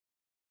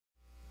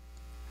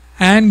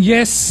And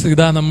yes,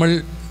 ഇതാ നമ്മൾ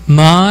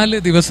 4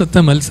 ദിവസത്തെ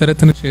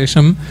മത്സരത്തിന്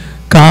ശേഷം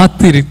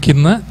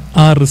കാത്തിരിക്കുന്ന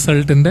ആ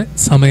റിസൾട്ടിന്റെ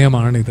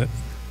സമയമാണിത്.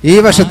 ഈ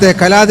വർഷത്തെ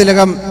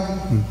കലാതിലകം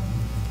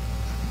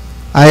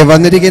ആയി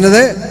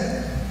വന്നിരിക്കുന്നത്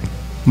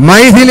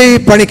മൈഥിലി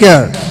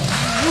പണിക്കർ.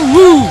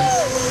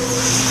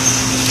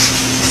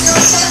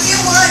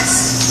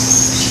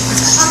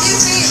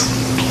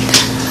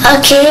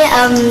 Okay,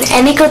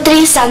 എനിക്ക്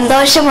ഒത്തിരി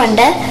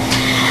സന്തോഷമുണ്ട്.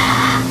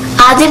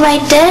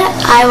 ആദ്യമായിട്ട്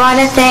I want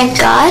to thank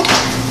God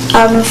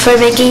for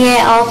making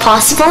it all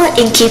possible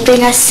in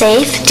keeping us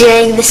safe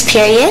during this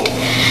period.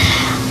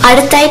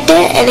 അടുത്തായിട്ട്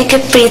എനിക്ക്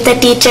പ്രീത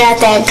ടീച്ചറെ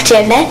താങ്ക്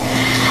ചെയ്യണ്ടേ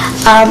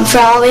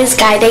for always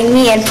guiding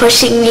me and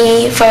pushing me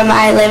for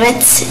my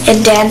limits in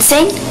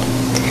dancing.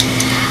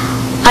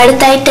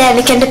 അടുത്തായിട്ട്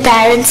എനിക്ക് എൻ്റെ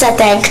പാരൻസ്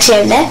താങ്ക്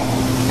ചെയ്യണ്ടേ.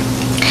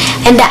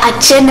 എൻ്റെ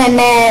അച്ഛൻ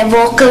എന്നെ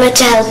വോക്കൽ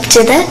വെച്ച് ഹെൽപ്പ്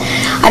ചെയ്ത്,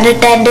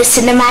 എന്നിട്ട് എൻ്റെ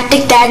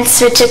സിനിമാറ്റിക് ഡാൻസ്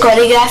വെച്ച്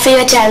കൊറിയോഗ്രാഫി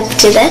വെച്ച് ഹെൽപ്പ്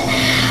ചെയ്ത്,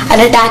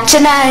 എന്നിട്ട്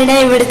അച്ഛനാണ്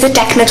ഇവിടുത്തെ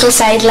ടെക്നിക്കൽ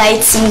സൈഡ്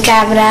ലൈറ്റ്സും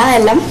ക്യാമറ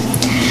എല്ലാം.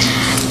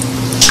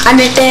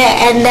 എന്നിട്ട്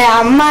എൻ്റെ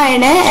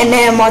അമ്മയാണ്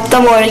എന്നെ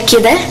മൊത്തം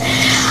ഒഴുക്കിയത്.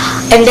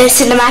 എൻ്റെ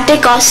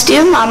സിനിമാറ്റിക്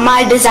കോസ്റ്റ്യൂം അമ്മ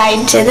ഡിസൈൻ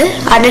ചെയ്ത്,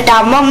 എന്നിട്ട്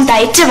അമ്മ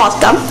തയ്ച്ച്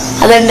മൊത്തം.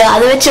 അതുകൊണ്ട്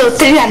അത് വെച്ച്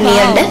ഒത്തിരി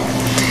നന്ദിയുണ്ട്.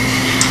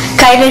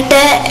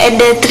 കഴിഞ്ഞിട്ട്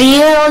എൻ്റെ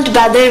 3-year-old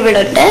ബ്രദർ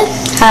ഇവിടെ ഉണ്ട്.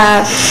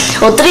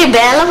 ഒത്തിരി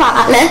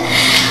ബേളമാണ്,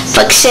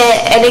 പക്ഷെ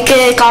എനിക്ക്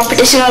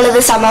കോമ്പറ്റീഷൻ ഉള്ളത്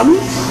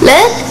സമയത്തില്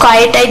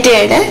ക്വയറ്റായിട്ട്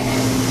ആണ്.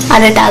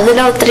 എന്നിട്ട്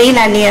അതിന് ഒത്തിരി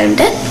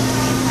നന്ദിയുണ്ട്.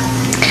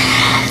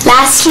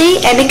 ലാസ്റ്റ്ലി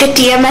എനിക്ക്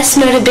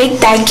TMSനൊരു ബിഗ്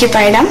താങ്ക് യു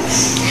പറയണം.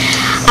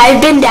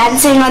 I've been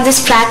dancing on this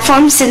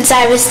platform since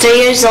I was 3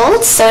 years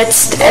old, so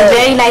it's a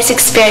very nice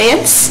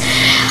experience.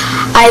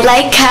 I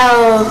like how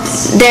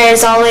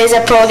there's always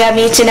a program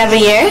each and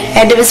every year,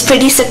 and it was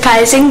pretty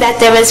surprising that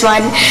there was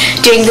one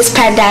during this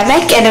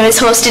pandemic, and it was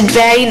hosted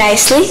very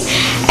nicely,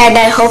 and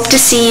I hope to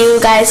see you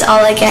guys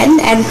all again,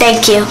 and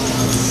thank you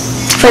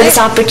for this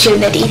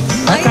opportunity.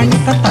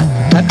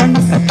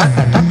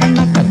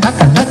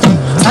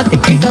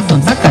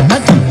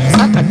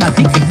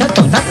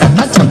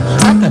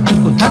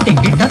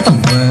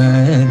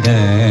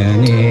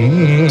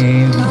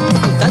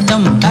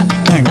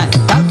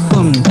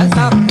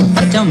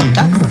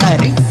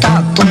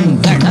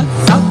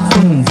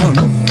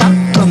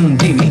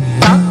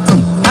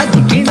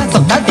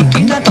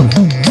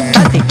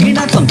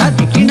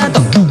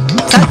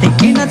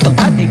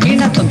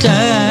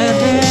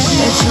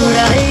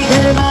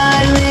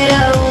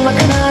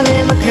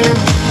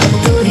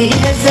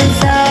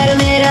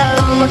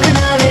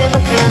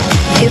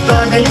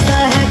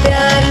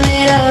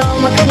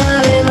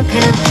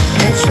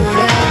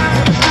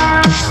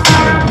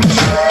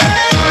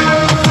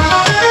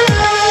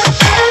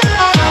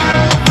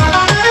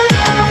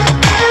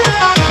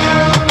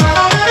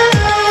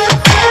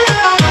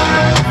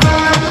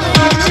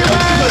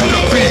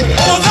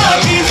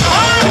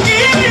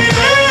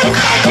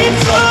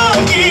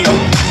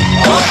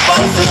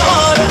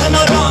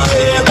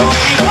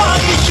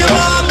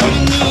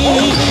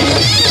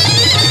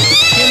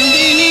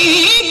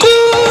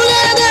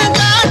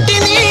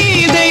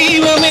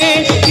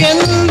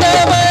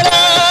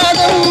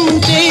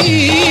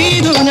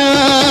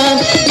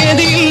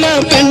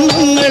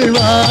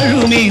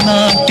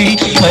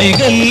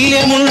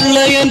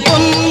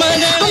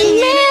 A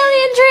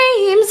million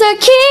dreams are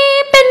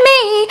keeping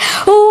me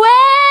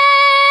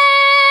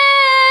awake.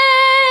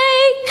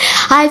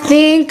 I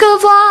think of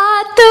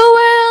what the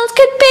world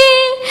could be,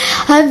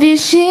 a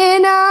vision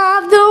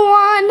of the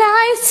one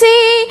I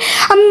see.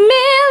 A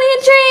million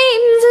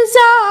dreams is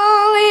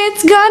all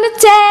it's gonna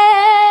take.